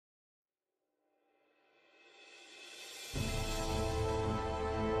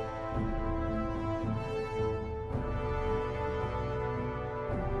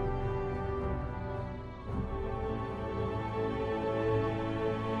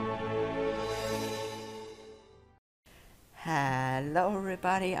Hello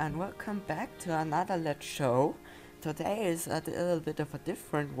everybody and welcome back to another Let's Show. Today is a little bit of a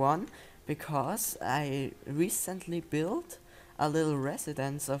different one because I recently built a little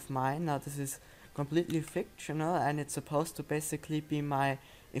residence of mine. Now this is completely fictional and it's supposed to basically be my,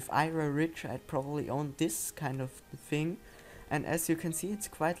 if I were rich I'd probably own this kind of thing. And as you can see it's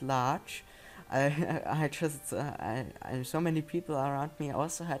quite large. So many people around me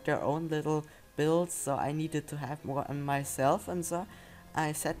also had their own little builds, so I needed to have more on myself, and so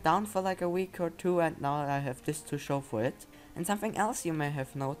I sat down for like a week or two, and now I have this to show for it. And something else you may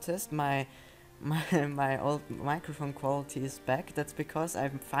have noticed, my old microphone quality is back. That's because I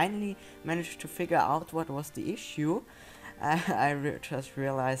finally managed to figure out what was the issue. Just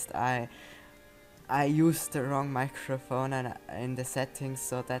realized I used the wrong microphone and in the settings,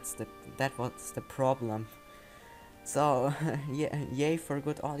 so that was the problem. So, yay for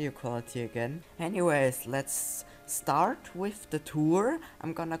good audio quality again. Anyways, let's start with the tour.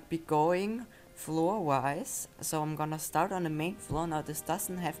 I'm gonna be going floor-wise, so I'm gonna start on the main floor. Now this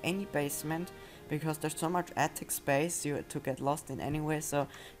doesn't have any basement, because there's so much attic space to get lost in anyway, so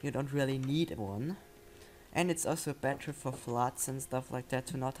you don't really need one. And it's also better for floods and stuff like that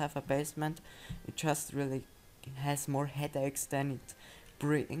to not have a basement. It just really has more headaches than it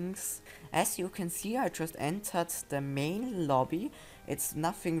brings. As you can see, I just entered the main lobby. It's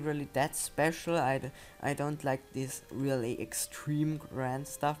nothing really that special. I don't like this really extreme grand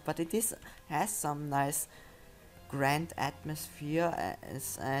stuff, but has some nice grand atmosphere,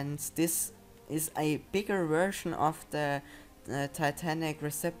 and this is a bigger version of the Titanic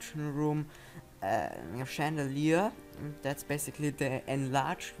reception room chandelier. That's basically the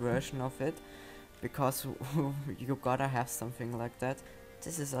enlarged version of it, because you gotta have something like that.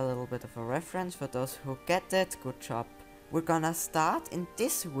 This is a little bit of a reference for those who get it. Good job. We're gonna start in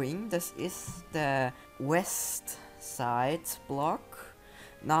this wing. This is the west side block.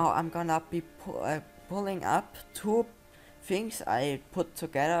 Now I'm gonna be pulling up two things I put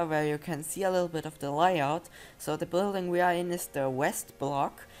together where you can see a little bit of the layout. So the building we are in is the west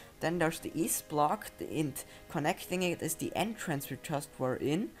block. Then there's the east block, and connecting it is the entrance we just were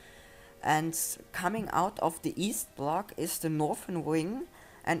in. And coming out of the east block is the northern wing,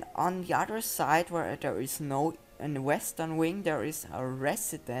 and on the other side, where there is no, in the western wing, there is a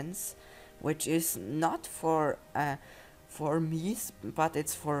residence, which is not for me, but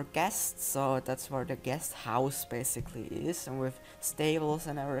it's for guests. So that's where the guest house basically is, and with stables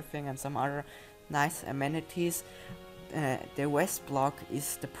and everything and some other nice amenities. The west block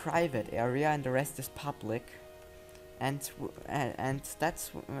is the private area and the rest is public. And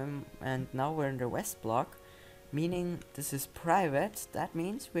now we're in the west block, meaning this is private. That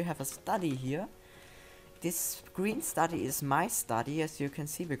means we have a study here. This green study is my study, as you can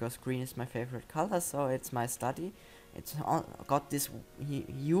see, because green is my favorite color, so it's my study. It's got this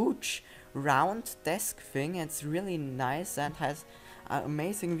huge round desk thing. It's really nice and has an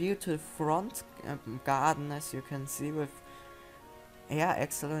amazing view to the front garden, as you can see, with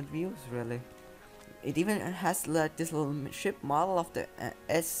excellent views really. It even has like this little ship model of the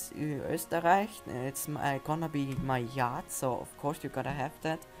SU Österreich. It's gonna be my yacht, so of course you gotta have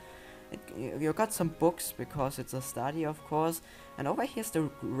that. You got some books because it's a study, of course. And over here's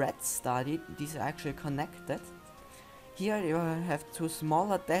the red study. These are actually connected. Here you have two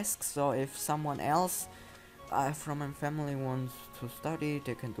smaller desks, so if someone else from my family wants to study,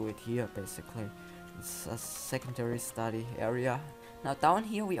 they can do it here basically. It's a secondary study area. Now down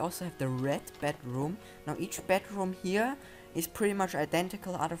here we also have the red bedroom. Now each bedroom here is pretty much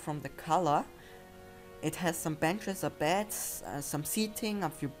identical other from the color. It has some benches, a bed, some seating, a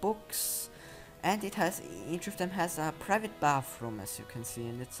few books, and each of them has a private bathroom, as you can see,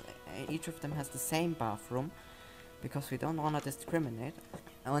 and each of them has the same bathroom because we don't want to discriminate.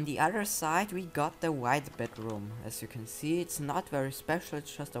 On the other side we got the white bedroom. As you can see, it's not very special,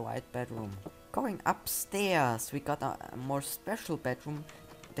 it's just a white bedroom. Going upstairs, we got a more special bedroom.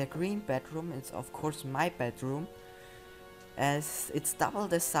 The green bedroom is of course my bedroom, as it's double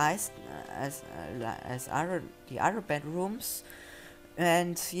the size as the other bedrooms.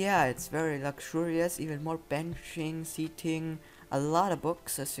 And yeah, it's very luxurious, even more benching, seating, a lot of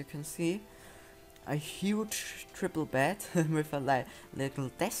books, as you can see. A huge triple bed with a little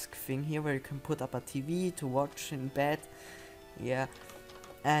desk thing here where you can put up a TV to watch in bed. Yeah.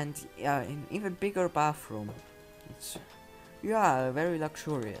 And an even bigger bathroom. It's very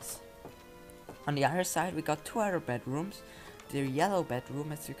luxurious. On the other side we got two other bedrooms. The yellow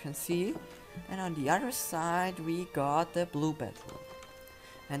bedroom, as you can see, and on the other side we got the blue bedroom.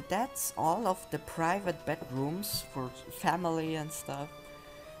 And that's all of the private bedrooms for family and stuff.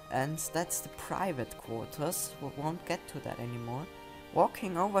 and that's the private quarters. We won't get to that anymore.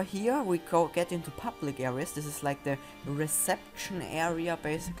 Walking over here, we get into public areas. This is like the reception area,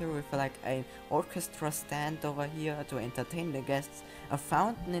 basically, with like an orchestra stand over here to entertain the guests. A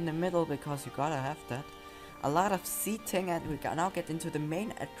fountain in the middle, because you gotta have that. A lot of seating, and we now get into the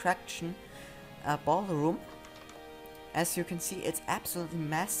main attraction, ballroom. As you can see, it's absolutely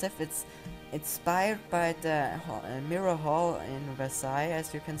massive. It's inspired by the mirror hall in Versailles,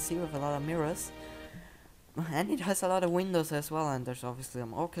 as you can see, with a lot of mirrors. And it has a lot of windows as well, and there's obviously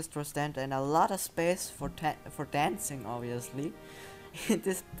an orchestra stand and a lot of space for dancing, obviously.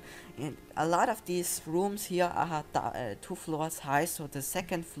 A lot of these rooms here are 2 floors high, so the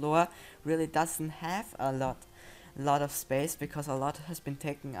second floor really doesn't have a lot of space, because a lot has been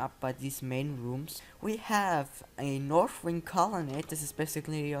taken up by these main rooms. We have a north wing colonnade. This is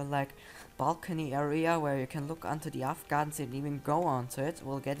basically your like balcony area where you can look onto the off gardens and even go onto it.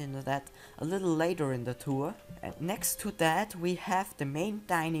 We'll get into that a little later in the tour. And next to that, we have the main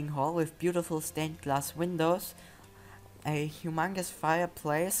dining hall with beautiful stained glass windows, a humongous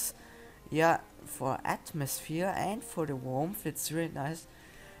fireplace, yeah, for atmosphere and for the warmth. It's really nice.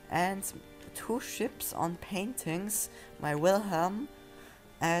 And 2 ships on paintings, my Wilhelm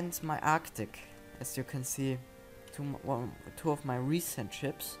and my Arctic, as you can see, 2 of my recent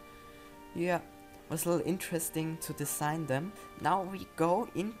ships. Yeah, it was a little interesting to design them. Now we go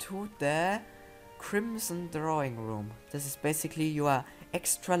into the Crimson Drawing Room. This is basically your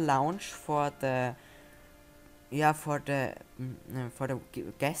extra lounge for the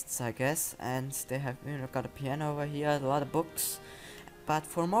guests, I guess. And they have got a piano over here, a lot of books. But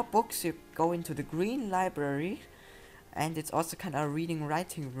for more books, you go into the green library, and it's also kind of a reading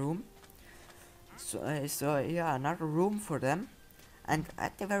writing room. So yeah, another room for them. And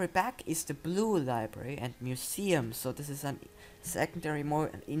at the very back is the blue library and museum. So this is a secondary,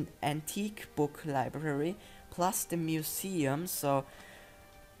 more antique book library, plus the museum. So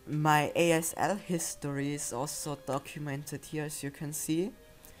my ASL history is also documented here, as you can see.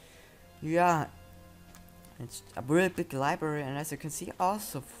 Yeah, it's a really big library, and as you can see,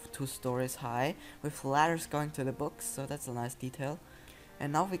 also 2 stories high, with ladders going to the books, so that's a nice detail.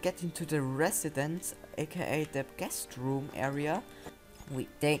 And now we get into the residence, aka the guest room area.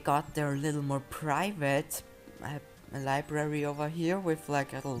 They got their little more private library over here, with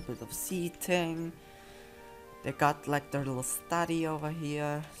like a little bit of seating. They got like their little study over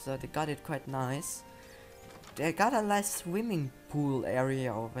here, so they got it quite nice. They got a nice swimming pool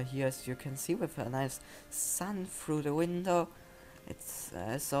area over here, as you can see, with a nice sun through the window. It's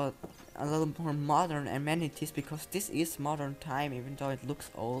so a little more modern amenities, because this is modern time, even though it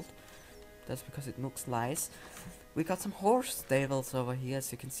looks old. That's because it looks nice. We got some horse stables over here,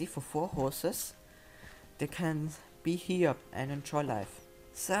 as you can see, for 4 horses. They can be here and enjoy life.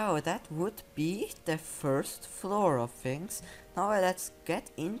 So that would be the first floor of things. Now let's get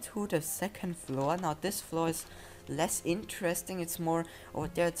into the second floor. Now this floor is less interesting. It's more over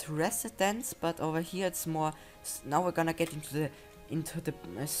there, it's residence, but over here it's more. Now we're gonna get into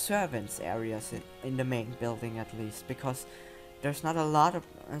the servants areas in the main building, at least, because there's not a lot of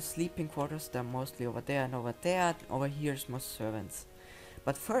sleeping quarters. They're mostly over there and over there. Over here is most servants.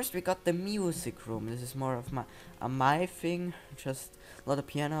 But first we got the music room. This is more of my thing. Just a lot of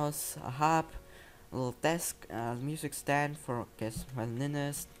pianos, a harp, a little desk, music stand for, I guess,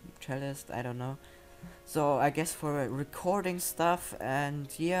 violinist, cellist, I don't know. So I guess for recording stuff, and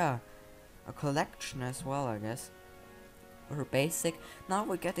yeah, a collection as well, I guess. Very basic. Now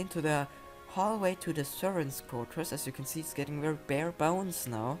we get into the hallway to the servants' quarters. As you can see, it's getting very bare bones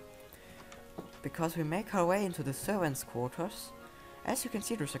now, because we make our way into the servants' quarters. As you can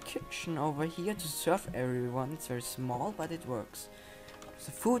see, there's a kitchen over here to serve everyone. It's very small, but it works. There's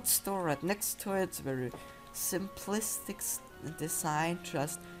a food store right next to it. It's very simplistic design,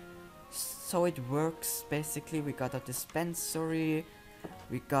 just so it works. Basically, we got a dispensary,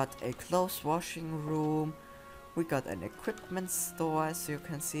 we got a clothes washing room, we got an equipment store, as you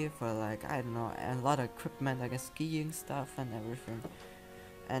can see, for like, I don't know, a lot of equipment, I guess skiing stuff and everything,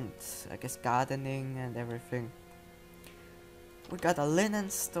 and I guess gardening and everything. We got a linen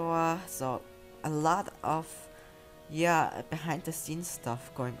store, so a lot of, yeah, behind the scenes stuff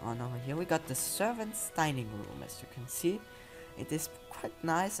going on over here. We got the servants' dining room, as you can see. It is quite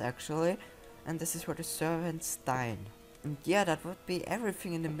nice, actually, and this is where the servants dine. And yeah, that would be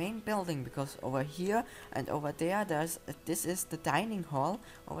everything in the main building, because over here and over there, this is the dining hall.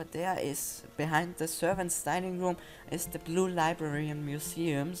 Over there is, behind the servants' dining room, is the blue library and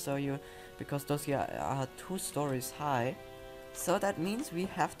museum. So because those here are 2 stories high. So that means we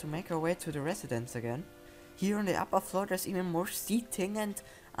have to make our way to the residence again. Here on the upper floor there's even more seating and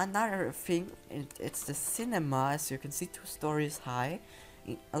Another thing, it's the cinema, as you can see, 2 stories high,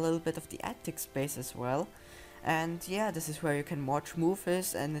 a little bit of the attic space as well. And yeah, this is where you can watch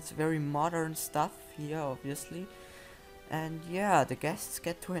movies, and it's very modern stuff here, obviously. And yeah, the guests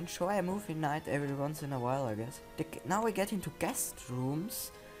get to enjoy a movie night every once in a while, I guess. Now we get into guest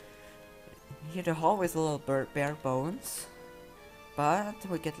rooms. Here the hallway is a little bare bones, but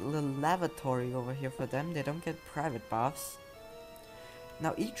we get a little lavatory over here for them. They don't get private baths.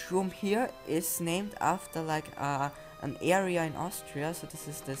 Now each room here is named after like an area in Austria. So this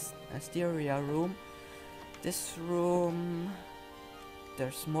is this Asteria room. This room,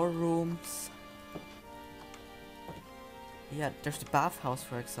 there's more rooms. Yeah, there's the bathhouse,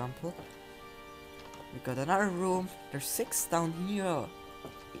 for example. We got another room. There's 6 down here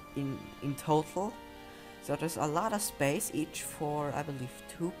in total. So there's a lot of space, each for, I believe,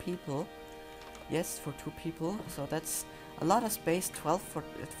 2 people. Yes, for 2 people. So that's a lot of space. 12 for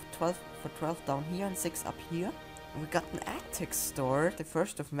 12 down here and 6 up here. We got an attic store, the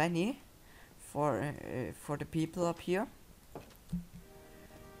first of many, for the people up here.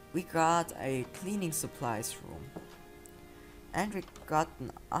 We got a cleaning supplies room. And we got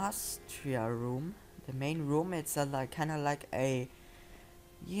an Austria room, the main room. It's a like kind of like a,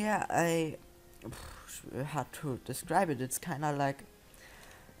 yeah, a, how to describe it? It's kind of like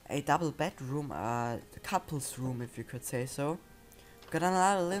a double bedroom, couple's room, if you could say so. We got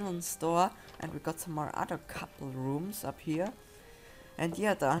another linen store, and we got some more other couple rooms up here. And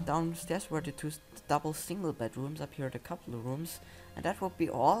yeah, downstairs were the 2 double single bedrooms. Up here the couple rooms, and that would be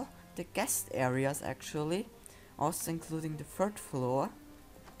all the guest areas actually. Also including the 3rd floor.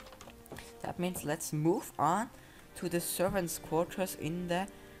 That means let's move on to the servants' quarters in the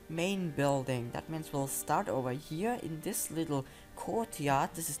main building. That means we'll start over here in this little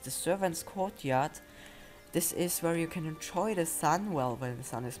courtyard. This is the servants' courtyard. This is where you can enjoy the sun, well, when the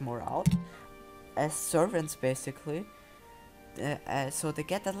sun is more out, as servants basically. So they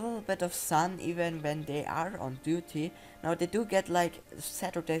get a little bit of sun even when they are on duty. Now they do get like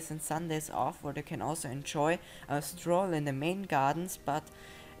Saturdays and Sundays off, where they can also enjoy a stroll in the main gardens, but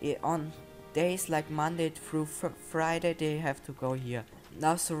on days like Monday through Friday they have to go here.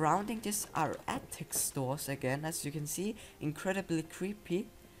 Now surrounding this are attic stores again, as you can see, incredibly creepy.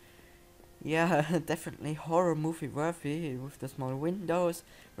 Yeah, definitely horror movie worthy, with the small windows,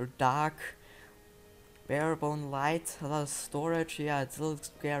 or dark, barebone light, a lot of storage. Yeah, it's a little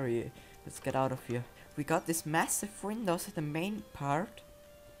scary. Let's get out of here. We got these massive windows at the main part.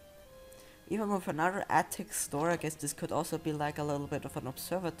 Even with another attic store, I guess this could also be like a little bit of an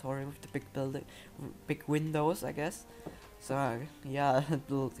observatory with the big building, big windows, I guess. So yeah,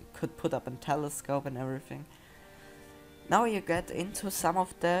 could put up a telescope and everything. Now you get into some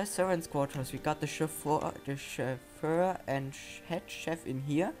of the servants' quarters. We got the chauffeur and head chef in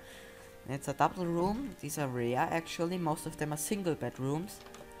here. It's a double room. These are rare actually. Most of them are single bedrooms.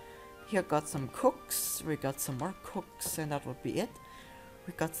 Here got some cooks. We got some more cooks, and that would be it.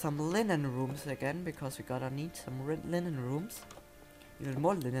 We got some linen rooms again, because we gotta need some linen rooms. Even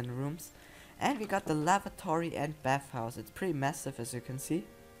more linen rooms. And we got the lavatory and bathhouse. It's pretty massive, as you can see.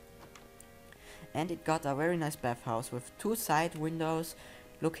 And it got a very nice bathhouse with 2 side windows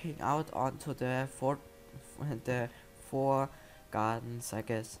looking out onto the four gardens, I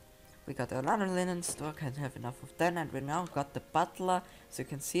guess. We got another linen store, can't have enough of that, and we now got the butler, so you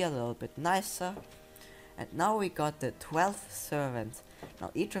can see a little bit nicer. And now we got the 12th servant.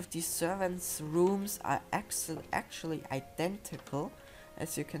 Now each of these servants' rooms are actually identical,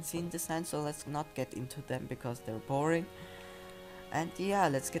 as you can see in design, so let's not get into them because they're boring. And yeah,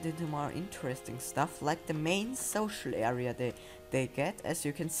 let's get into more interesting stuff, like the main social area they get. As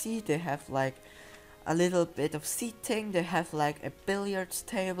you can see, they have like a little bit of seating, they have like a billiards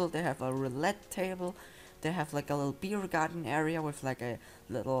table, they have a roulette table, they have like a little beer garden area with like a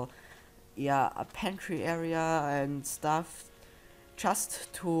little, yeah, a pantry area and stuff,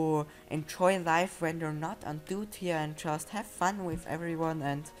 just to enjoy life when they're not on duty and just have fun with everyone,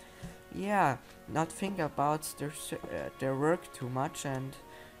 and yeah, not think about their work too much, and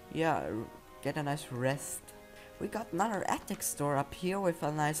yeah, get a nice rest. We got another attic store up here with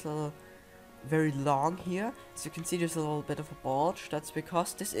a nice little, very long here. As you can see, there's a little bit of a bulge. That's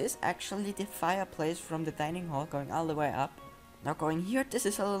because this is actually the fireplace from the dining hall going all the way up. Now going here, this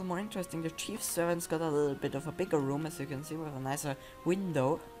is a little more interesting. The chief servant's got a little bit of a bigger room, as you can see, with a nicer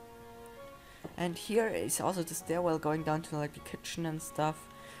window. And here is also the stairwell going down to like the kitchen and stuff.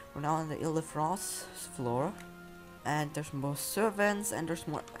 We're now on the Ile-de-France floor. And there's more servants and there's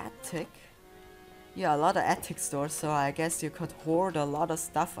more attic. Yeah, a lot of attic stores, so I guess you could hoard a lot of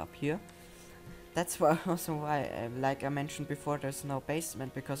stuff up here. That's why also why, like I mentioned before, there's no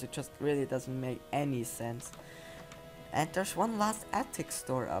basement, because it just really doesn't make any sense. And there's one last attic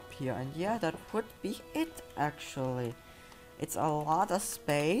store up here, and yeah, that would be it actually. It's a lot of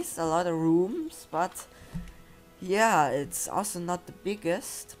space, a lot of rooms, but yeah, it's also not the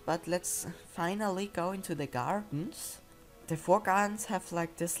biggest. But let's finally go into the gardens. The 4 gardens have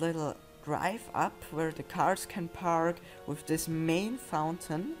like this little drive up where the cars can park, with this main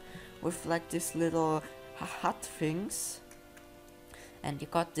fountain with like this little hut things. And you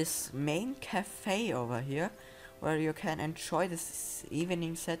got this main cafe over here where you can enjoy this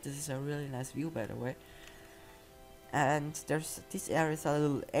evening set. This is a really nice view, by the way. And this area is a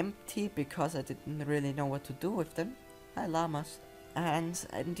little empty because I didn't really know what to do with them. Hi llamas. And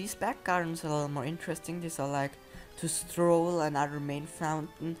these back gardens are a little more interesting. These are like to stroll, another main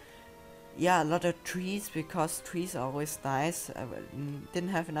fountain. Yeah, a lot of trees, because trees are always nice. Didn't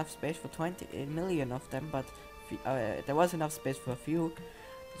have enough space for 20 million of them, but there was enough space for a few.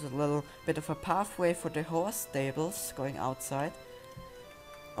 There's a little bit of a pathway for the horse stables going outside.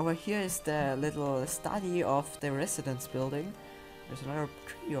 Over here is the little study of the residence building. There's another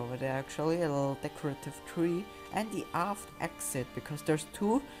tree over there actually, a little decorative tree. And the aft exit, because there's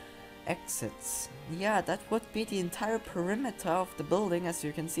 2 exits. Yeah, that would be the entire perimeter of the building. As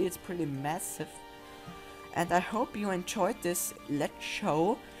you can see, it's pretty massive. And I hope you enjoyed this Let's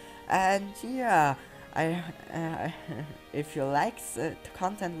Show. And yeah, if you like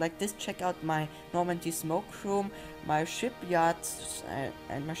content like this, check out my Normandy smoke room, my shipyard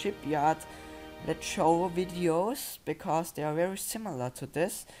and my shipyard Let's Show videos, because they are very similar to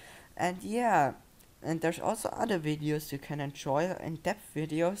this. And yeah, and there's also other videos you can enjoy, in-depth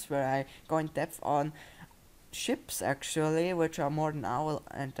videos where I go in depth on ships actually, which are more than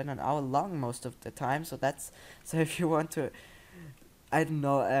an hour long most of the time. So if you want to, I don't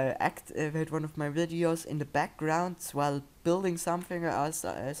know, activate one of my videos in the background while building something, or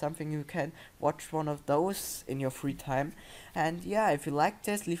something, you can watch one of those in your free time. And yeah, if you like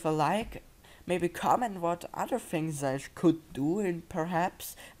this, leave a like. Maybe comment what other things I could do, and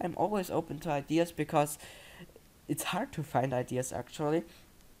perhaps I'm always open to ideas, because it's hard to find ideas actually.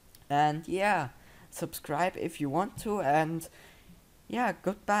 And yeah, subscribe if you want to, and yeah,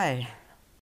 goodbye.